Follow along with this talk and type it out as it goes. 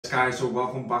guys, so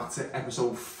welcome back to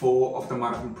episode 4 of the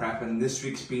Marathon Prep, and this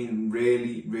week's been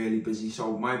really busy,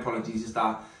 so my apologies is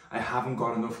that I haven't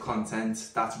got enough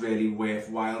content that's really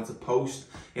worthwhile to post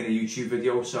in a YouTube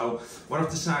video. So what I've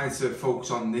decided to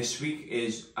focus on this week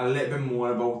is a little bit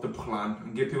more about the plan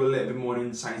and give people a little bit more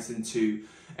insight into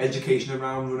education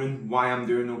around running, why I'm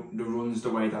doing the runs the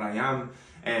way that I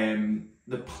am,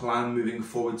 the plan moving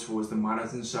forward towards the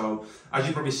marathon. So as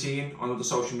you've probably seen on other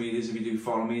social medias, if you do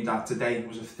follow me, that today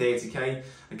was a 30k,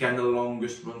 again the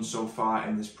longest run so far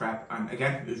in this prep, and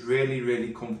again it was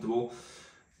really comfortable.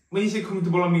 When you say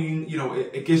comfortable, I mean, you know,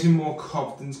 it gives me more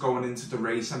confidence going into the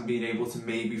race and being able to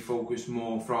maybe focus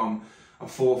more from a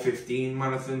 4:15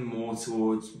 marathon more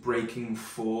towards breaking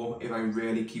 4 if I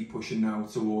really keep pushing now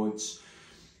towards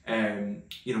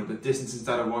you know, the distances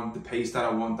that I want, the pace that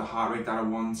I want, the heart rate that I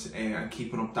want, and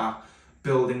keeping up that,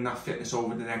 building that fitness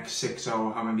over the next 6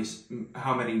 or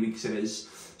how many weeks it is.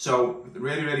 So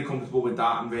really comfortable with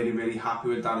that. I'm really happy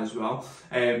with that as well.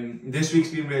 This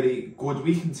week's been really good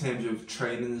week in terms of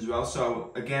training as well.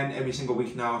 So again, every single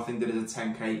week now I think there is a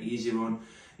 10k easy run.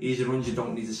 Easy runs you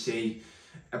don't need to see.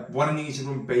 What an easy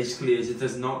run basically is, it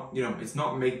does not, you know, it's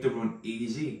not make the run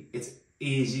easy, it's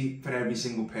easy for every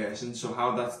single person. So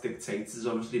how that's dictated is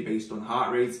obviously based on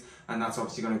heart rate, and that's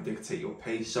obviously going to dictate your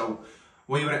pace. So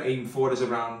what you want to aim for is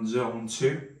around zone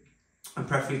 2 and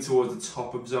preferably towards the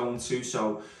top of zone 2.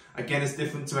 So again, it's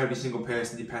different to every single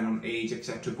person depending on age,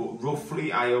 etc. But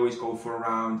roughly I always go for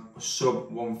around sub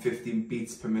 150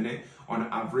 beats per minute on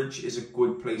average is a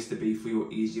good place to be for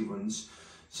your easy runs.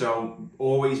 So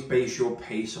always base your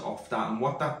pace off that, and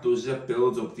what that does is it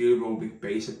builds up the aerobic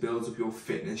base, it builds up your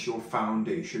fitness, your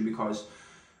foundation, because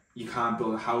you can't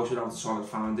build a house without a solid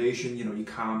foundation. You know, you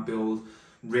can't build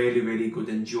really good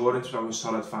endurance without a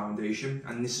solid foundation,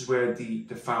 and this is where the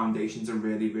foundations are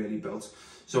really built.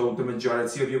 So the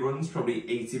majority of your runs, probably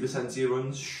 80% of your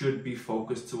runs, should be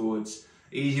focused towards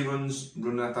easy runs,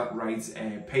 running at that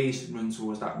right pace, run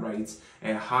towards that right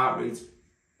heart rate.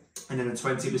 And then the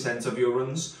 20% of your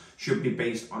runs should be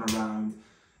based on around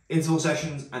interval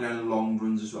sessions and then long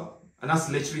runs as well. And that's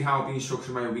literally how I've been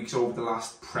structuring my weeks over the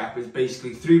last prep. It's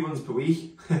basically 3 runs per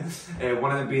week,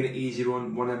 one of them being an easy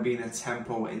run, one of them being a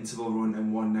tempo interval run,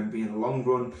 and one of them being a long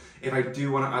run. If I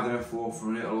do want to add in a 4th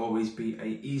run, it'll always be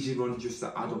an easy run just to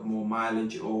add up more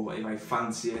mileage, or if I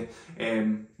fancy it.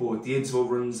 But the interval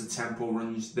runs, the tempo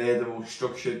runs, they're the most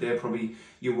structured. They're probably,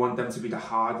 you want them to be the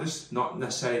hardest, not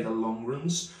necessarily the long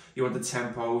runs. You want the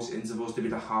tempos, intervals to be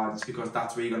the hardest, because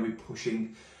that's where you're going to be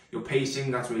pushing your pacing,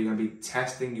 that's where you're going to be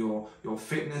testing your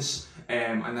fitness,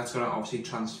 and that's going to obviously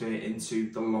transfer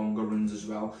into the longer runs as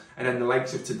well. And then the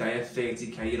likes of today at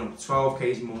 30k, you know, 12k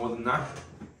is more than that,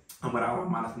 and without a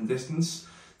marathon distance,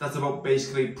 that's about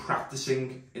basically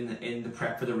practicing in the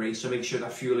prep for the race. So make sure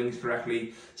that fueling is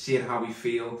correctly, seeing how we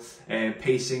feel,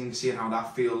 pacing, seeing how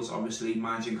that feels, obviously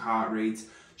managing heart rate,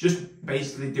 just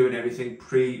basically doing everything: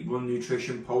 pre-run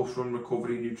nutrition, post-run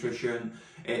recovery nutrition,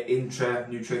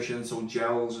 intra-nutrition, so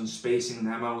gels and spacing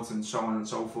them out and so on and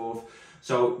so forth.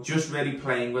 So just really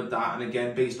playing with that, and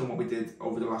again, based on what we did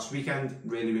over the last weekend,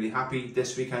 really happy.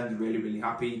 This weekend, really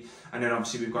happy. And then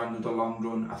obviously we've got another long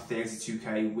run at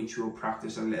 32k, which we'll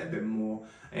practice a little bit more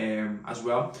as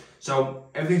well.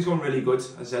 So everything's going really good.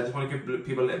 As I said, I just want to give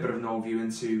people a little bit of an overview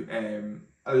into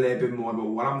a little bit more about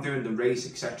what I'm doing, the race,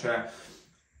 etc.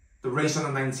 The race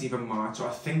on the 19th of March, so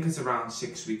I think it's around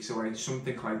 6 weeks away,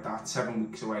 something like that, 7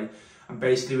 weeks away. And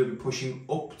basically we'll be pushing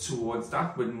up towards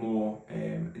that with more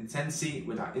intensity,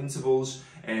 with our intervals,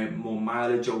 more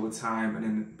mileage over time, and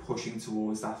then pushing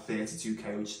towards that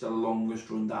 32k, which is the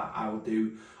longest run that I will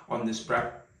do on this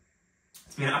prep.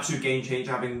 It's been an absolute game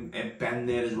changer having Ben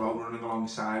there as well, running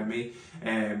alongside me.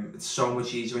 It's so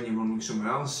much easier when you run with someone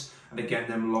else, and again,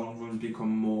 them long runs become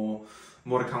more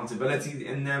accountability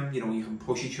in them. You know, you can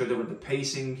push each other with the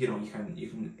pacing, you know, you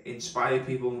can inspire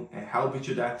people, help each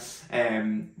other,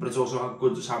 but it's also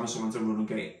good just having someone to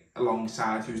run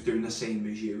alongside who's doing the same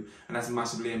as you, and that's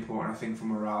massively important, I think, for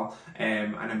morale,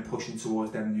 and then pushing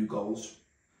towards them new goals.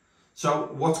 So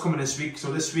what's coming this week?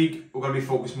 So this week we're going to be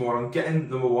focused more on getting,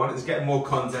 number one is getting more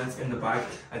content in the bag.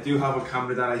 I do have a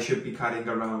camera that I should be carrying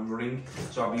around running,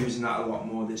 so I'll be using that a lot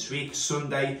more this week.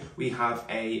 Sunday we have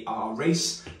our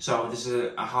race, so this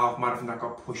is a half marathon that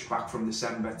got pushed back from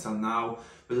December till now.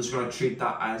 We're just going to treat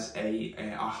that as a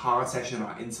hard session,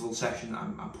 our interval session,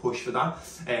 and push for that,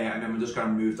 and then we're just going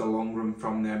to move the long run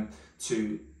from them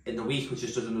to in the week, which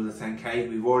is just another 10k.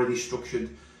 We've already structured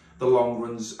the long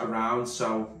runs around,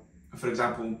 so for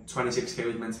example, 26k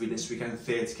was meant to be this weekend,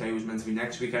 30k was meant to be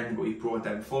next weekend, but we brought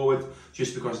them forward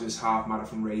just because of this half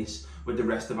marathon race with the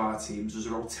rest of our teams. There's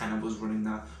about 10 of us running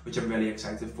that, which I'm really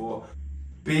excited for.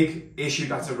 Big issue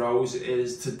that arose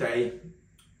is today,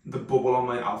 the bubble on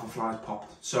my Alphaflys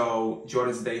popped. So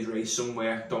during today's race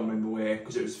somewhere, don't remember where,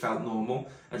 because it was felt normal,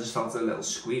 I just felt a little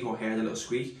squeak or heard a little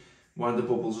squeak. One of the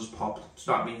bubbles was popped.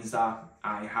 So that means that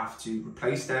I have to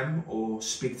replace them or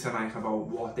speak to Nike about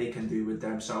what they can do with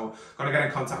them. So I'm gonna get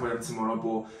in contact with them tomorrow,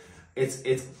 but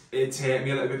it's hurt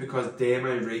me a little bit because they're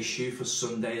my race shoe for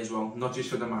Sunday as well, not just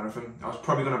for the marathon. I was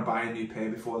probably gonna buy a new pair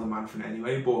before the marathon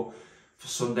anyway, but for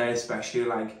Sunday especially,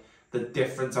 like, the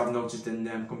difference I've noticed in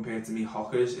them compared to me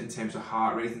Hokas in terms of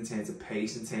heart rate, in terms of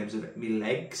pace, in terms of me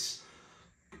legs,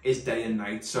 is day and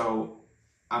night. So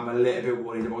I'm a little bit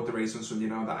worried about the race on Sunday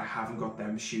now that I haven't got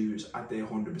them shoes at their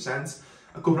 100%.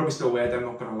 I could probably still wear them,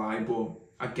 not gonna lie, but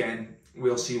again,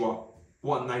 we'll see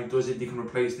what Nike does, if they can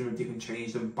replace them, if they can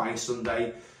change them by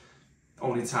Sunday.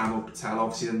 Only time will tell.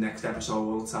 Obviously the next episode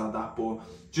will tell that, but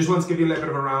just want to give you a little bit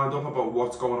of a roundup about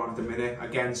what's going on at the minute.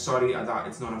 Again, sorry that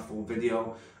it's not a full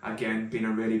video. Again, been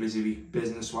a really busy week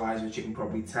business wise, which you can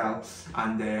probably tell,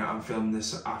 and I'm filming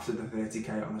this after the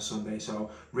 30k on a Sunday,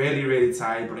 so really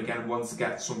tired, but again, want to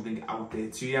get something out there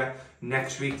to you.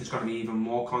 Next week there's going to be even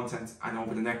more content, and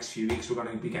over the next few weeks we're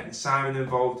going to be getting Simon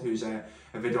involved, who's a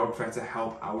videographer, to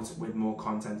help out with more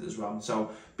content as well.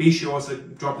 So be sure to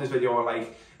drop this video a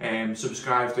like,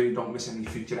 subscribe so you don't miss any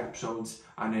future episodes,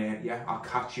 and yeah, I'll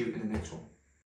catch you in the next one.